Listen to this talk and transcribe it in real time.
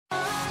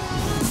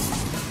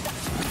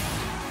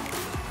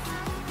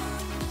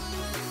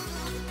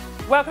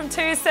Welcome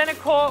to Centre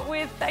Court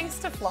with thanks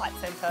to Flight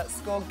Centre.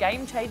 Score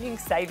game-changing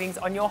savings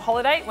on your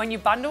holiday when you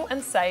bundle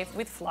and save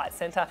with Flight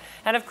Centre.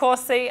 And of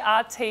course,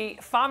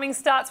 CRT farming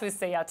starts with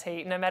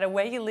CRT. No matter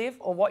where you live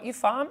or what you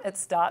farm, it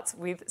starts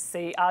with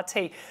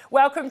CRT.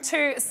 Welcome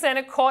to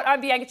Centre Court.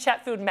 I'm Bianca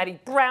Chatfield. Maddie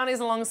Brown is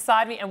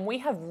alongside me, and we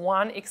have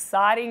one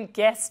exciting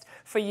guest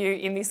for you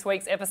in this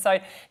week's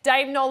episode.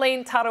 Dame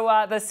Noeline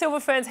Taurua, the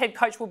Silver Ferns head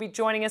coach, will be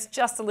joining us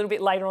just a little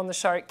bit later on the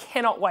show.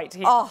 Cannot wait to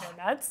hear from her,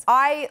 Mads.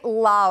 I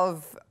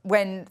love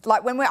when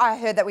I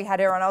heard that we had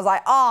her on, I was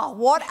like, oh,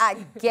 what a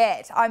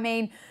get. I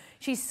mean,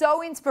 she's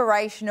so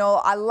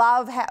inspirational. I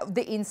love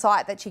the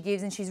insight that she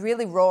gives, and she's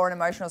really raw and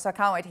emotional, so I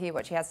can't wait to hear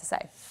what she has to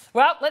say.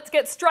 Well, let's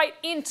get straight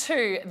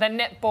into the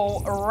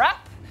netball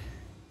wrap.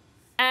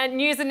 And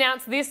news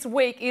announced this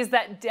week is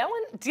that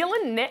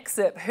Dylan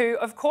Nexip, who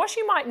of course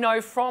you might know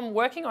from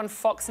working on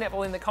Fox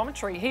Netball in the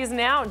commentary, he's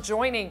now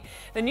joining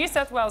the New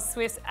South Wales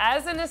Swifts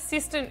as an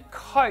assistant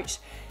coach.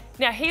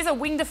 Now, he's a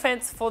wing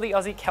defence for the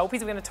Aussie Kelpies.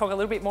 We're going to talk a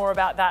little bit more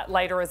about that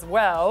later as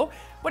well.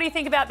 What do you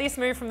think about this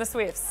move from the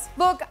Swifts?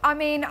 Look, I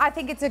mean, I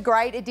think it's a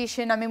great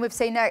addition. I mean, we've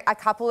seen a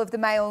couple of the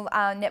male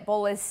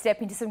netballers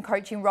step into some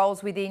coaching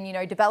roles within,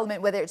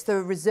 development, whether it's the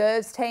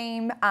reserves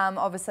team,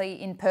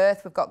 obviously in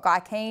Perth, we've got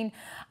Guy Keane,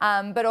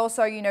 but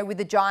also, with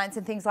the Giants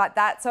and things like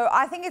that. So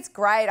I think it's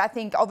great. I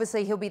think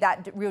obviously he'll be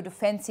that real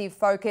defensive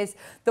focus.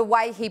 The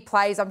way he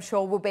plays, I'm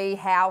sure, will be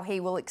how he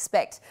will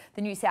expect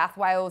the New South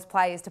Wales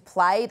players to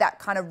play, that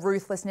kind of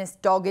ruthlessness,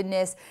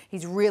 doggedness.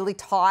 He's really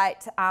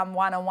tight,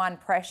 one-on-one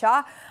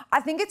pressure. I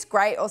think it's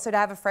great also to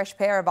have a fresh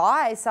pair of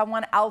eyes,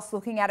 someone else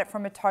looking at it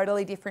from a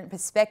totally different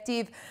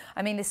perspective.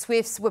 I mean, the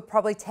Swifts were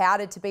probably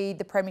touted to be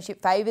the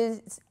premiership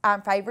favourites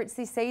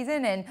this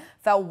season and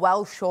fell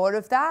well short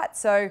of that.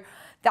 So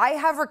they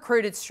have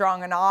recruited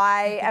strong, and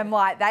I am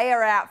like, they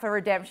are out for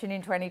redemption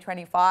in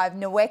 2025.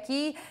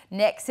 Noweki,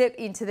 Nexip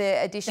into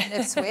the addition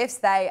of Swifts,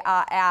 they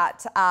are out,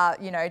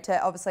 to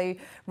obviously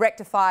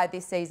rectify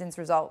this season's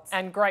results.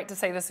 And great to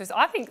see the Swifts.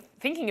 I think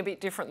thinking a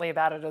bit differently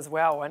about it as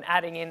well and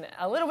adding in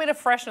a little bit of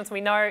freshness. We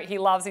know he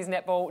loves his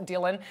netball,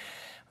 Dylan.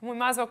 We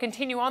might as well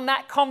continue on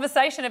that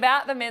conversation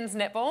about the men's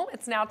netball.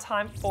 It's now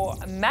time for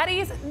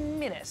Maddie's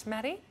Minute.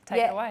 Maddie,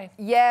 take it away.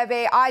 Yeah,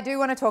 B, I do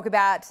want to talk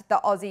about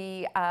the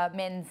Aussie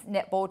men's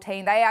netball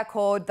team. They are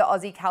called the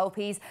Aussie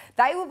Kelpies.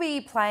 They will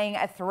be playing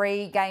a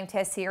 3-game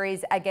test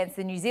series against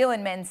the New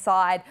Zealand men's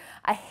side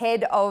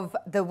ahead of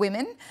the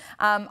women.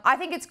 I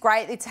think it's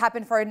great. It's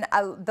happened for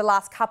the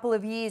last couple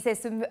of years. There's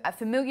some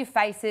familiar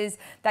faces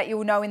that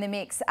you'll know in the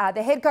mix.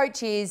 The head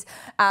coach is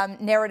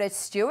Nerida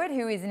Stewart,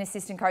 who is an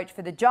assistant coach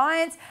for the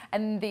Giants.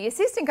 And the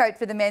assistant coach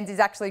for the men's is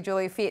actually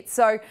Julia Fitz.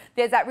 So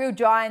there's that real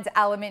Giants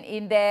element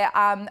in there.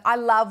 I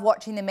love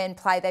watching the men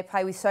play. They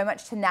play with so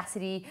much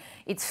tenacity.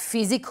 It's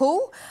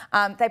physical.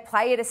 They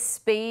play at a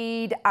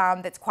speed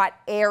that's quite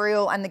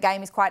aerial, and the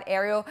game is quite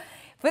aerial.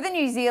 For the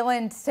New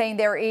Zealand team,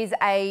 there is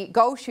a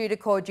goal shooter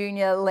called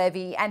Junior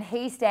Levy, and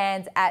he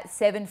stands at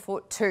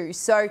 7'2".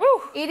 So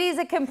it is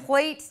a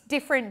complete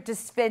different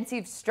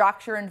defensive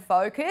structure and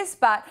focus,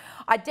 but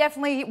I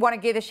definitely want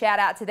to give a shout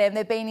out to them.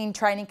 They've been in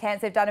training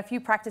camps. They've done a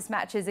few practice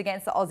matches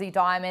against the Aussie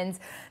Diamonds.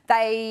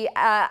 They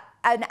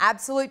an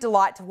absolute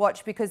delight to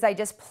watch because they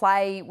just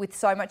play with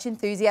so much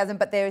enthusiasm,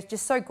 but they're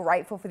just so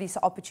grateful for this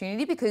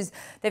opportunity because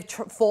they've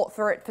fought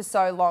for it for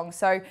so long.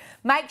 So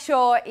make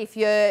sure if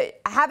you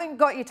haven't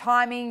got your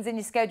timings and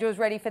your schedules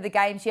ready for the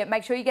games yet,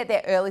 make sure you get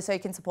there early so you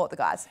can support the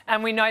guys.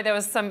 And we know there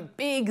was some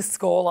big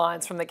score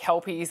lines from the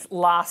Kelpies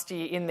last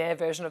year in their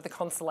version of the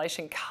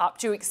Constellation Cup.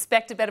 Do you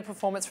expect a better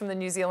performance from the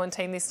New Zealand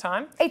team this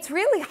time? It's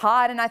really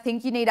hard, and I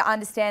think you need to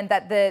understand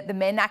that the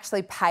men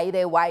actually pay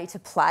their way to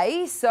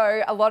play.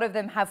 So a lot of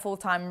them have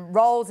full-time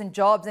roles and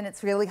jobs, and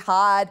it's really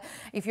hard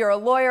if you're a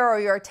lawyer or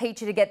you're a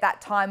teacher to get that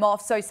time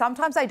off. So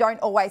sometimes they don't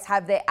always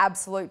have their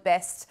absolute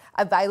best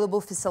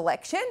available for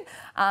selection.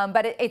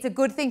 But it's a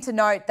good thing to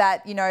note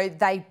that,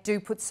 they do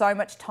put so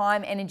much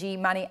time, energy,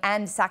 money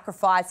and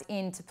sacrifice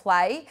into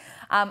play.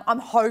 I'm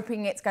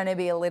hoping it's going to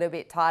be a little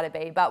bit tighter,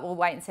 B, but we'll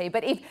wait and see.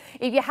 But if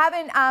you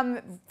haven't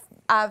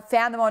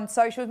found them on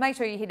socials, make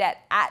sure you hit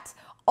at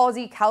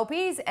Aussie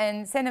Kelpies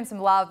and send them some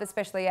love,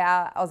 especially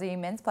our Aussie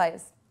men's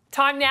players.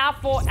 Time now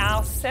for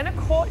our Centre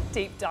Court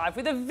deep dive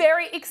with a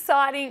very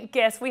exciting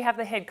guest. We have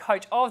the head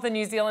coach of the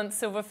New Zealand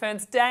Silver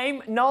Ferns,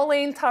 Dame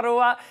Noeline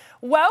Taurua.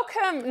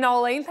 Welcome,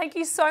 Noeline. Thank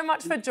you so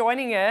much for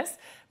joining us.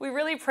 We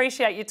really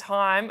appreciate your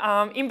time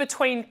in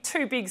between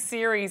 2 big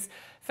series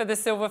for the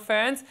Silver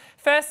Ferns.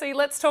 Firstly,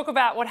 let's talk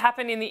about what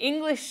happened in the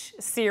English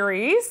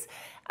series.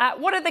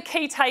 What are the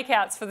key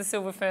takeouts for the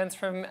Silver Ferns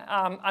from,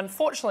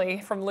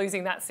 unfortunately, from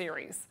losing that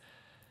series?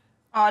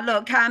 Oh,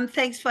 look,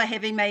 thanks for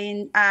having me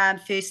in,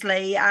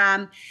 firstly.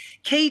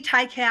 Key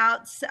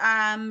takeouts,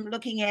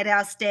 looking at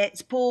our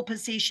stats, ball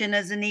possession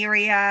is an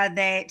area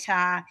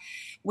that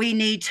we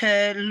need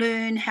to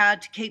learn how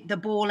to keep the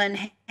ball in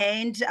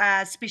hand,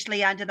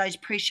 especially under those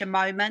pressure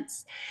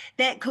moments.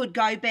 That could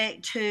go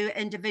back to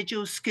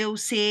individual skill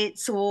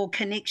sets or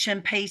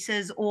connection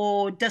pieces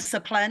or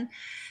discipline.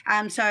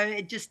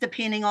 So just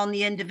depending on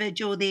the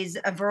individual, there's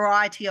a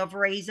variety of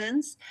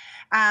reasons.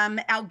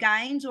 Our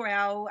gains or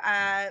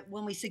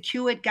when we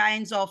secured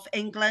gains off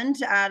England,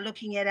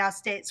 looking at our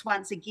stats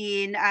once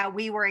again,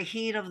 we were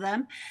ahead of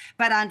them.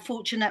 But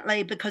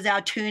unfortunately, because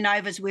our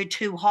turnovers were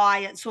too high,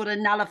 it sort of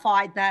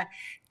nullified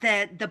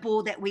the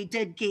ball that we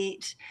did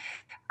get.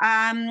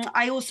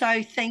 I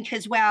also think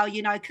as well,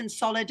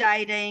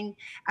 consolidating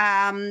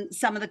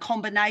some of the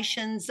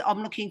combinations.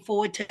 I'm looking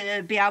forward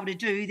to be able to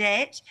do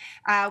that.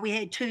 We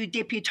had 2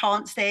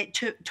 debutantes that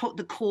took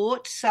the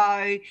court.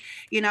 So,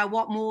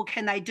 what more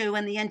can they do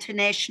in the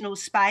international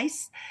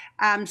space?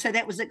 So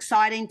that was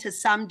exciting to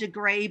some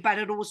degree, but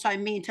it also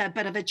meant a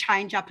bit of a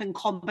change up in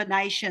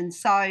combination.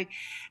 So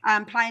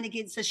playing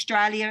against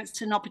Australia,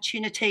 it's an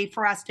opportunity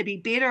for us to be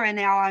better in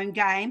our own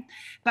game,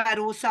 but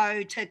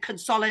also to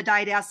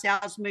consolidate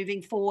ourselves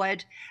moving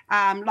forward,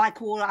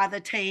 like all other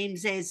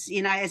teams,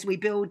 as we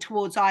build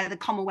towards either the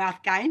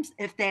Commonwealth Games,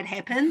 if that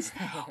happens,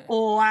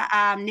 or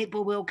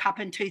Netball World Cup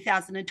in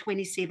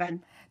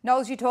 2027.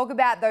 Knowles, you talk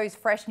about those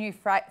fresh new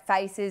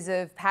faces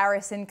of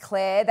Paris and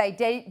Claire. They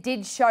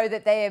did show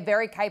that they are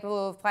very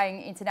capable of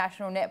playing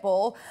international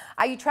netball.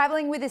 Are you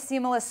travelling with a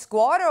similar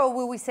squad, or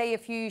will we see a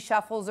few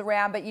shuffles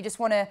around, but you just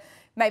want to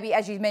maybe,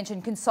 as you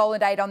mentioned,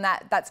 consolidate on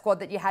that squad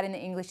that you had in the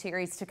English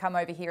series to come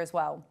over here as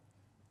well?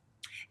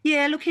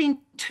 Yeah, looking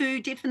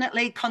to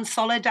definitely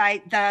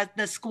consolidate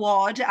the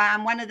squad.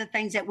 One of the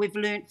things that we've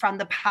learnt from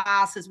the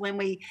past is when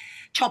we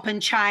chop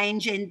and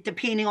change, and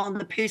depending on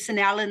the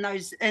personnel in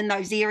those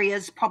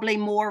areas, probably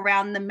more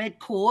around the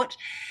mid-court,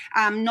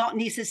 not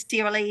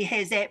necessarily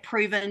has that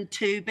proven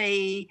to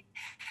be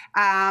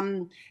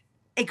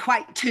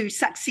equate to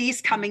success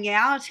coming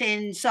out.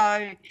 And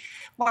so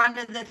one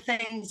of the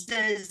things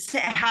is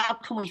how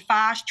can we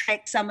fast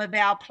track some of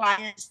our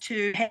players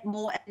to have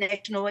more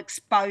international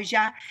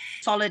exposure,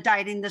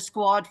 consolidating the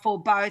squad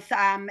for both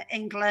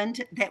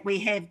England that we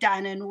have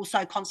done and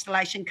also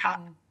Constellation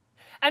Cup.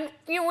 And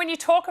when you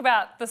talk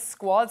about the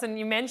squads, and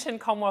you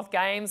mentioned Commonwealth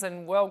Games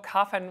and World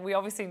Cup, and we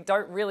obviously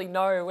don't really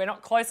know, we're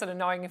not closer to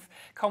knowing if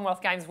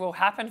Commonwealth Games will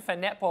happen for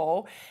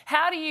netball.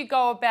 How do you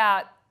go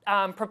about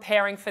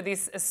preparing for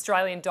this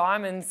Australian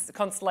Diamonds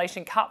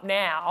Constellation Cup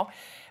now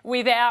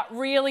without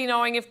really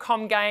knowing if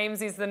Com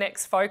Games is the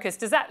next focus?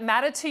 Does that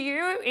matter to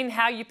you in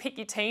how you pick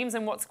your teams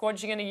and what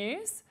squads you're going to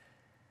use?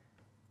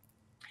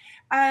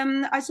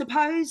 I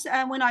suppose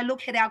when I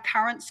look at our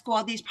current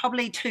squad, there's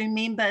probably 2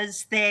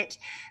 members that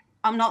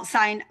I'm not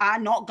saying are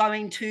not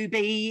going to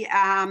be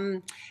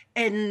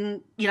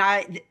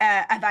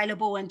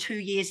available in 2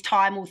 years'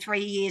 time or 3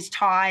 years'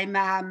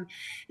 time.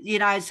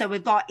 So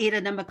we've got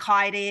Eden and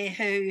Makaire,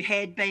 who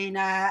had been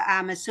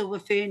a Silver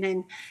Fern,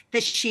 and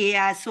this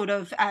year sort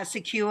of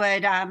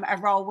secured a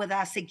role with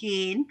us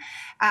again.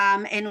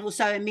 And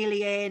also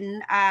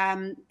Emilian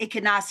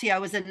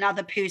Ignacio is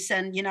another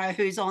person,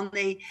 who's on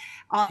the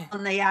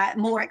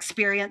more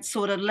experienced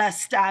sort of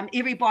list.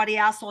 Everybody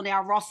else on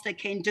our roster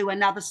can do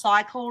another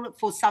cycle.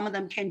 For some of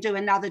them can do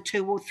another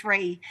 2 or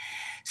 3.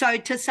 So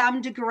to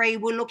some degree,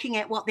 we're looking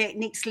at what that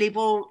next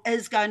level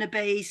is going to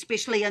be,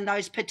 especially in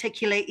those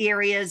particular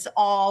areas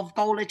of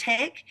goal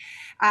attack.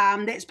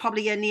 That's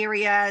probably an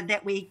area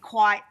that we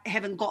quite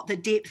haven't got the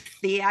depth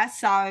there.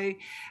 So,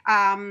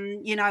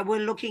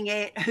 we're looking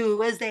at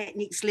who is that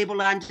next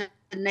level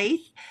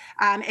underneath.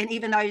 And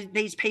even though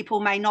these people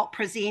may not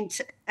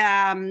present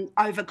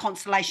over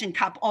Constellation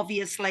Cup,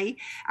 obviously,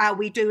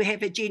 we do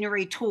have a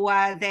January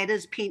tour that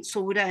is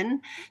penciled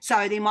in.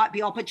 So there might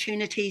be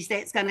opportunities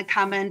that's going to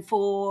come in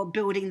for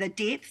building the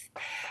depth.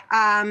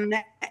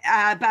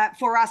 But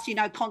for us,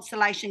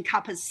 Constellation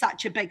Cup is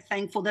such a big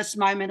thing for this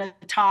moment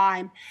of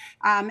time.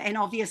 And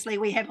obviously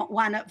we haven't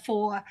won it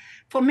for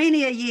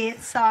many a year.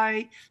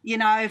 So,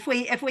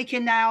 if we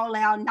can nail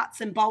our nuts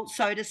and bolts,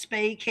 so to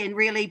speak, and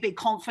really be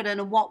confident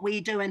in what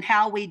we do and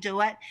how we do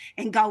it,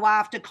 and go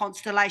after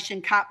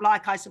Constellation Cup,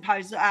 like I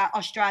suppose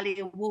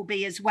Australia will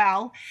be as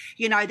well,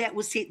 that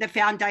will set the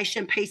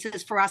foundation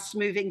pieces for us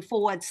moving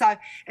forward. So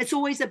it's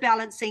always a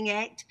balancing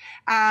act.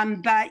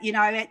 But,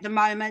 at the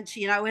moment,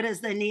 it is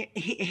the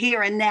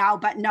here and now,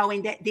 but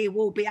knowing that there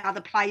will be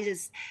other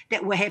players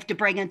that we'll have to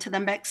bring into the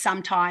mix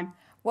sometime.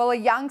 Well, a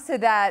youngster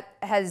that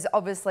has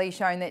obviously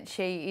shown that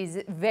she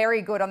is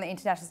very good on the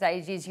international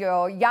stage is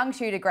your young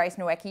shooter, Grace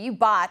Nweke,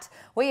 but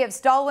we have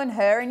stolen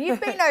her, and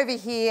you've been over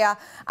here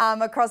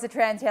across the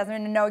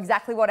Trans-Tasman and know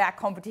exactly what our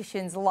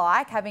competition's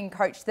like, having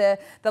coached the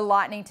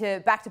Lightning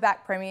to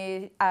back-to-back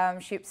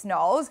premierships,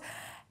 Knowles.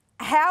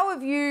 How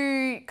have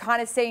you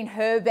kind of seen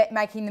her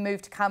making the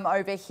move to come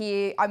over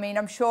here? I mean,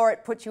 I'm sure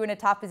it puts you in a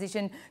tough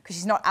position because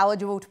she's not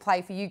eligible to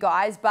play for you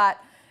guys,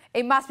 but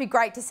it must be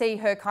great to see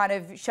her kind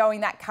of showing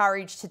that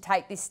courage to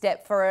take this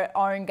step for her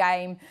own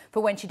game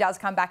for when she does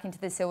come back into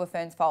the Silver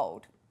Ferns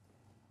fold.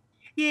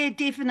 Yeah,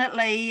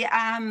 definitely.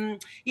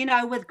 You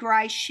know, with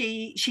Grace,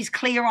 she's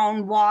clear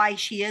on why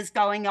she is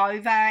going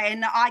over,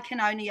 and I can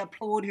only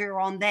applaud her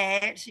on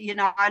that. You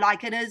know,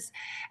 like it is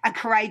a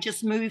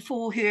courageous move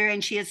for her,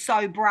 and she is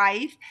so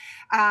brave.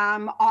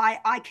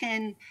 I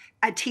can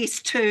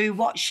attest to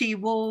what she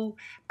will.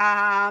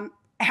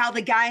 How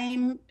the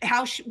game,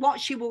 what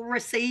she will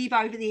receive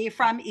over there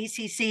from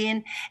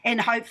SSN,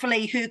 and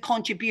hopefully her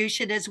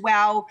contribution as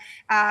well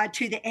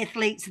to the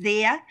athletes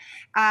there.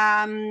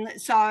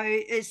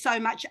 So there's so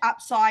much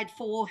upside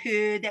for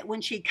her that when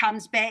she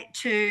comes back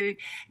to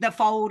the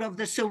fold of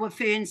the Silver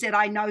Ferns, that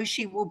I know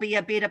she will be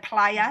a better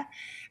player.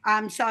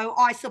 So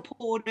I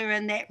support her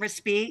in that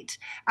respect.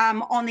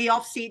 On the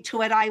offset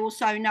to it, I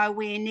also know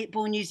where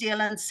Netball New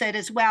Zealand sit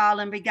as well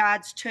in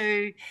regards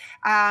to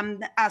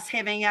us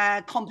having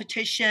a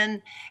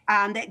competition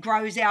that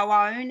grows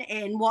our own,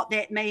 and what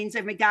that means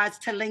in regards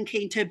to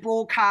linking to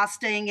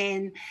broadcasting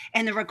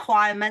and the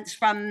requirements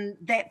from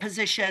that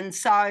position.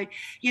 So,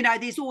 you know,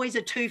 there's always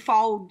a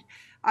twofold,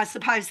 I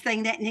suppose,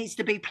 thing that needs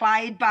to be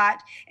played.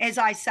 But as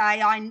I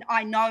say,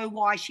 I know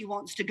why she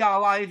wants to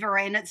go over,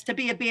 and it's to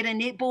be a better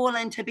netball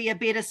and to be a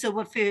better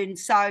Silver Fern.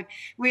 So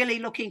really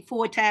looking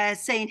forward to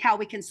seeing how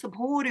we can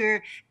support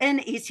her in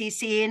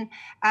SSN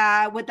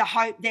with the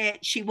hope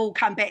that she will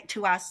come back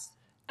to us.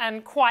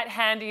 And quite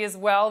handy as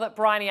well that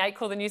Bryony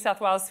Akel, the New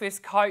South Wales Swifts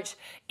coach,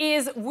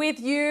 is with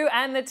you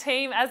and the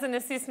team as an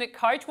assistant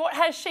coach. What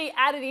has she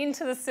added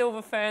into the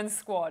Silver Ferns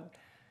squad?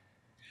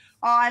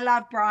 Oh, I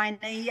love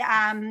Bryony.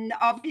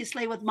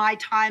 Obviously, with my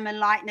time in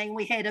Lightning,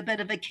 we had a bit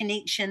of a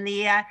connection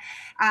there.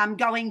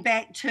 Going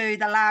back to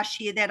the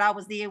last year that I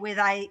was there, where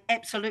they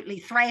absolutely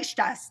thrashed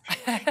us,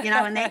 you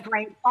know, in that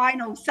grand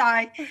final.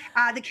 So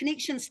the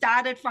connection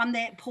started from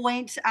that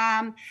point.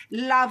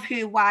 Love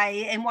her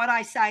way. And what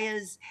I say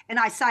is, and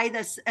I say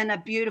this in a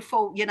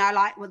beautiful, you know,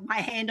 like with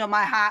my hand on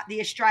my heart, the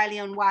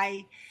Australian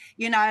way.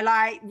 You know,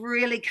 like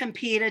really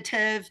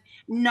competitive,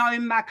 no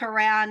muck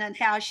around in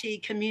how she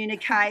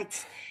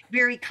communicates,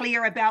 very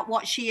clear about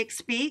what she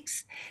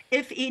expects.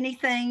 If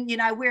anything, you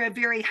know, we're a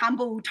very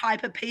humble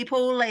type of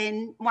people,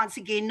 and once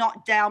again,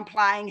 not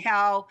downplaying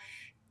how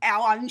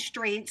our own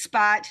strengths,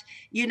 but,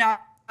 you know,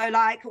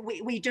 like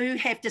we do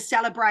have to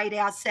celebrate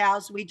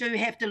ourselves. We do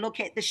have to look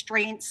at the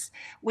strengths.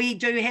 We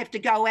do have to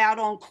go out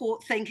on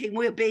court thinking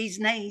we're bee's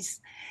knees,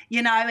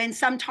 you know, and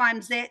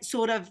sometimes that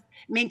sort of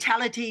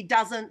mentality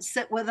doesn't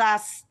sit with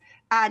us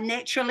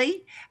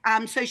naturally.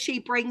 So she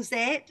brings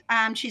that.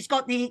 She's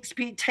got the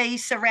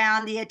expertise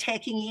around the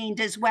attacking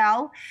end as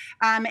well,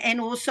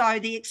 and also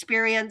the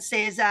experience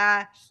as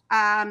a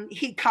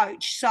head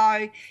coach.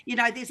 So, you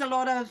know, there's a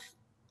lot of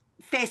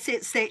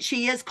facets that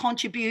she is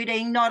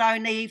contributing, not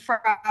only from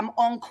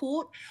on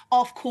court,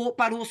 off court,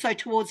 but also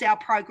towards our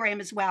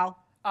program as well.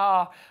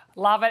 Oh,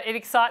 love it. It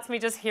excites me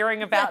just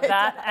hearing about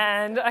that,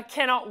 and I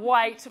cannot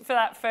wait for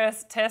that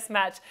first test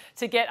match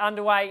to get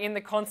underway in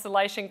the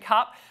Constellation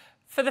Cup.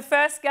 For the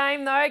first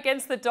game, though,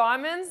 against the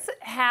Diamonds,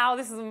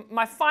 this is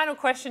my final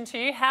question to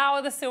you, how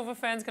are the Silver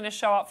Ferns going to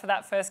show up for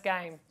that first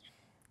game?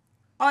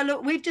 Oh,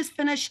 look, we've just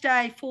finished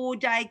a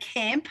 4-day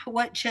camp,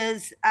 which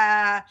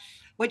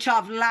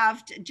I've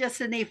loved.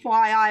 Just an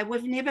FYI,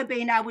 we've never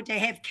been able to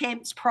have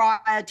camps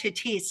prior to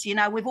tests. You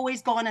know, we've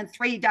always gone in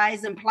 3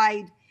 days and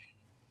played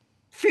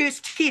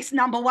first test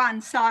number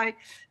 1. So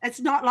it's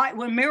not like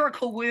we're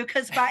miracle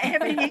workers, but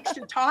having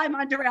extra time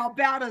under our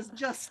belt is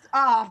just,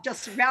 I've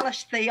just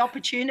relished the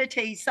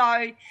opportunity.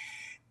 So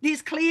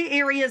there's clear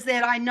areas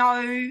that I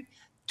know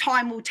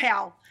time will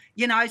tell.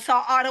 You know,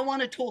 so I don't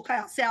want to talk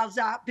ourselves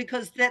up,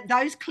 because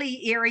those clear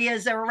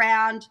areas are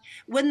around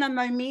when the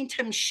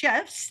momentum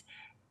shifts,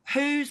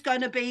 who's going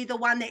to be the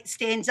one that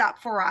stands up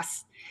for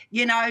us.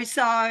 You know,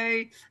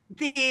 so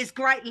there's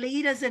great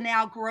leaders in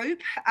our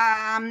group,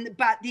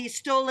 but there's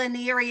still an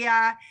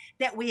area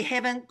that we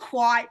haven't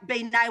quite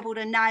been able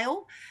to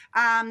nail.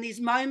 There's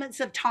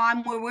moments of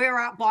time where we're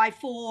up by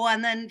 4,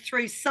 and then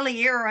through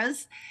silly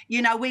errors,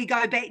 you know, we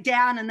go back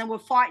down, and then we're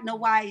fighting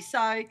away.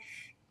 So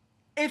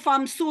if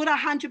I'm sort of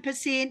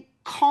 100%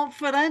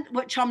 confident,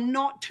 which I'm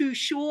not too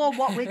sure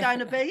what we're going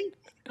to be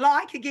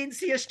like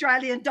against the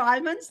Australian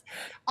Diamonds,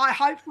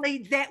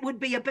 hopefully that would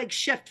be a big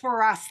shift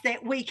for us,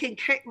 that we can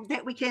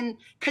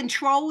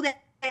control that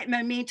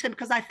momentum,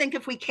 because I think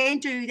if we can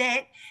do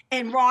that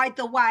and ride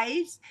the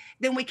waves,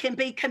 then we can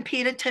be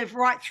competitive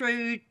right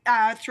through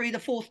the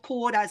fourth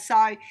quarter.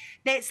 So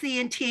that's the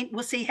intent.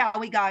 We'll see how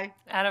we go.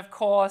 And of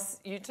course,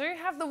 you do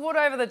have the wood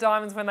over the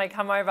Diamonds when they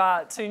come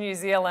over to New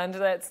Zealand.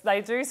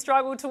 They do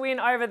struggle to win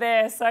over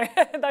there. So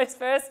those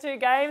first 2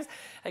 games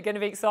are going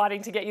to be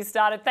exciting to get you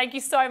started. Thank you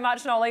so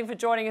much, Noeline, for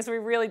joining us. We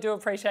really do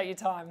appreciate your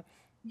time.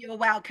 You're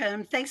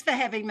welcome. Thanks for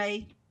having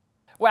me.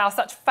 Wow,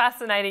 such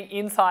fascinating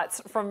insights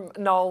from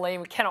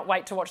Noeline. We cannot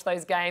wait to watch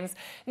those games.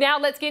 Now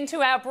let's get into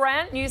our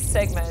brand new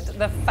segment,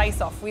 The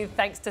Face-Off, with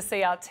thanks to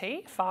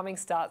CRT. Farming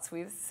starts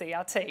with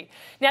CRT.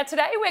 Now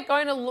today we're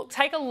going to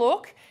take a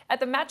look at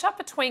the matchup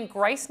between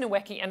Grace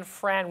Noeline and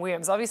Fran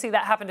Williams. Obviously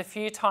that happened a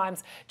few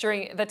times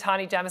during the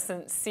Tahnee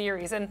Jamison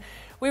series, and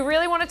we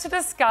really wanted to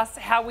discuss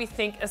how we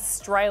think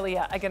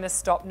Australia are going to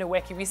stop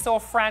Noeline. We saw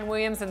Fran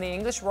Williams and the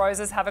English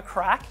Roses have a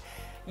crack.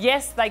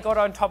 Yes, they got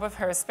on top of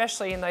her,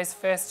 especially in those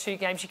first two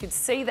games. You could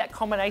see that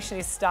combination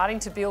is starting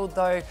to build,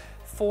 though,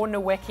 for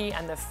Noeline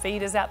and the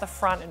feeders out the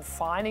front and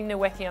finding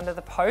Noeline under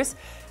the post.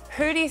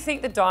 Who do you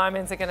think the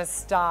Diamonds are going to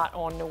start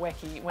on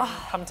Noeline when you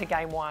come to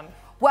game one?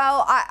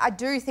 Well, I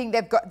do think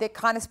they're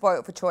kind of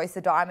spoiled for choice,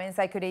 the Diamonds.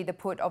 They could either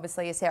put,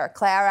 obviously, a Sarah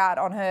Clow out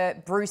on her,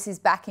 Bruce is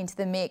back into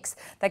the mix.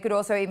 They could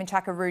also even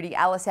chuck a Rudy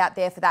Ellis out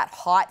there for that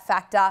height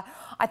factor.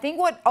 I think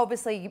what,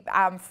 obviously,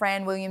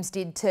 Fran Williams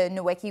did to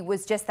Noeline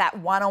was just that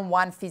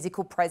one-on-one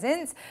physical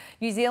presence.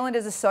 New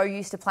Zealanders are so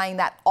used to playing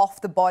that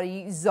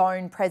off-the-body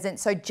zone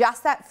presence. So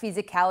just that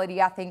physicality,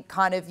 I think,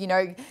 kind of,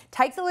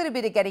 takes a little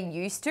bit of getting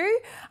used to.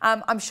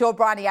 I'm sure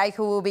Bryony Aker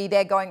will be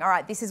there going, all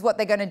right, this is what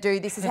they're going to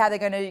do. This is how they're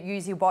going to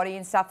use your body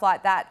and stuff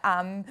like that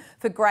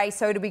for Grace.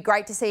 So it'll be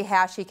great to see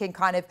how she can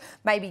kind of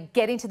maybe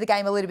get into the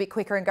game a little bit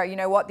quicker and go, you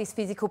know what, this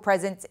physical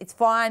presence, it's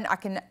fine, I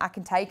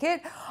can take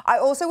it. I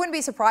also wouldn't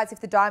be surprised if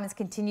the Diamonds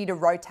continue to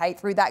rotate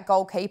through that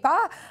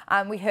goalkeeper.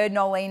 We heard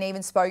Noeline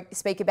even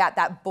speak about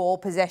that ball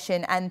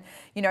possession, and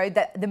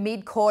the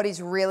mid-court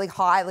is really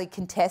highly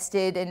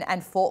contested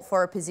and fought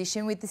for a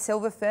position with the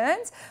Silver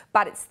Ferns,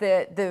 but it's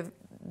the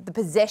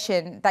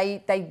possession,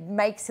 they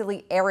make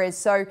silly errors.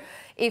 So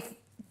if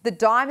the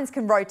Diamonds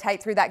can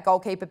rotate through that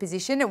goalkeeper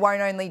position, it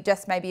won't only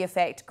just maybe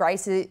affect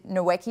Grace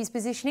Noeki's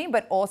positioning,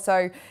 but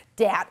also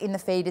doubt in the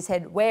feeder's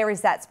head. Where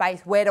is that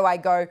space? Where do I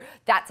go?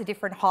 That's a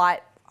different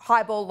height.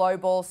 High ball, low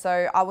ball,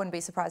 so I wouldn't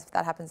be surprised if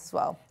that happens as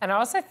well. And I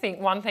also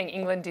think one thing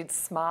England did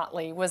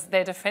smartly was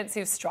their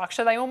defensive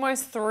structure. They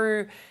almost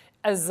threw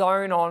a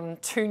zone on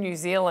to New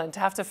Zealand to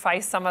have to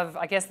face some of,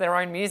 I guess, their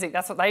own music.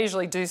 That's what they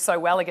usually do so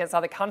well against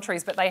other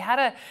countries. But they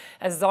had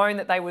a zone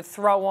that they would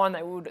throw on.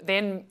 They would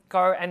then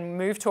go and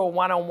move to a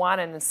one-on-one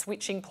and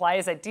switching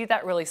players. They did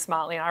that really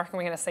smartly. And I reckon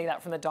we're going to see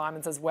that from the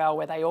Diamonds as well,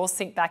 where they all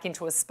sink back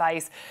into a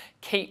space,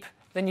 keep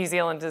the New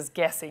Zealanders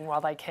guessing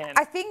while they can.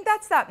 I think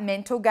that's that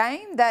mental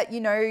game that,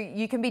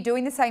 you can be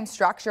doing the same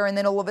structure and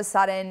then all of a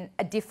sudden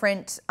a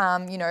different,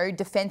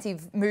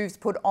 defensive moves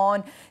put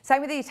on.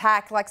 Same with the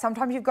attack. Like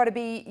sometimes you've got to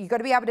be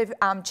able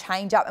to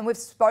change up. And we've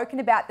spoken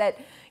about that,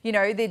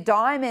 the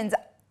Diamonds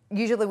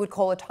usually would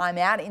call a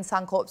timeout in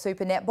Suncorp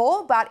Super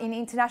Netball, but in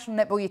international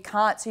netball you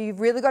can't. So you've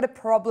really got to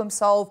problem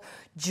solve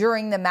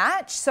during the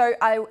match. So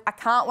I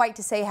can't wait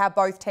to see how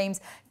both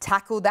teams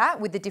tackle that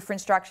with the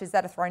different structures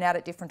that are thrown out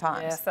at different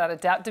times. Yes, that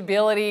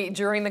adaptability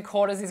during the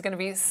quarters is going to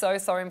be so,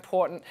 so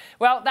important.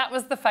 Well, that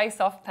was the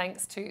face-off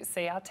thanks to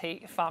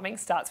CRT. Farming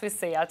starts with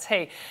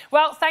CRT.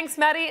 Well, thanks,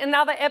 Maddie.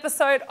 Another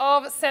episode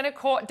of Centre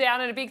Court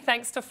Down, and a big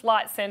thanks to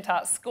Flight Centre.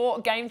 Score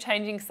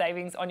game-changing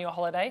savings on your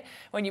holiday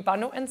when you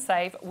bundle and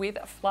save with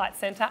Flight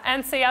Centre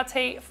and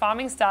CRT.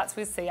 Farming starts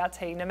with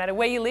CRT. No matter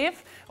where you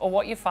live or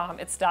what you farm,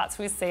 it starts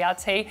with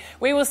CRT.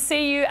 We will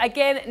see you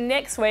again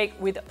next week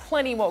with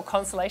plenty more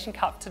Constellation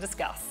Cup to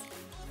discuss.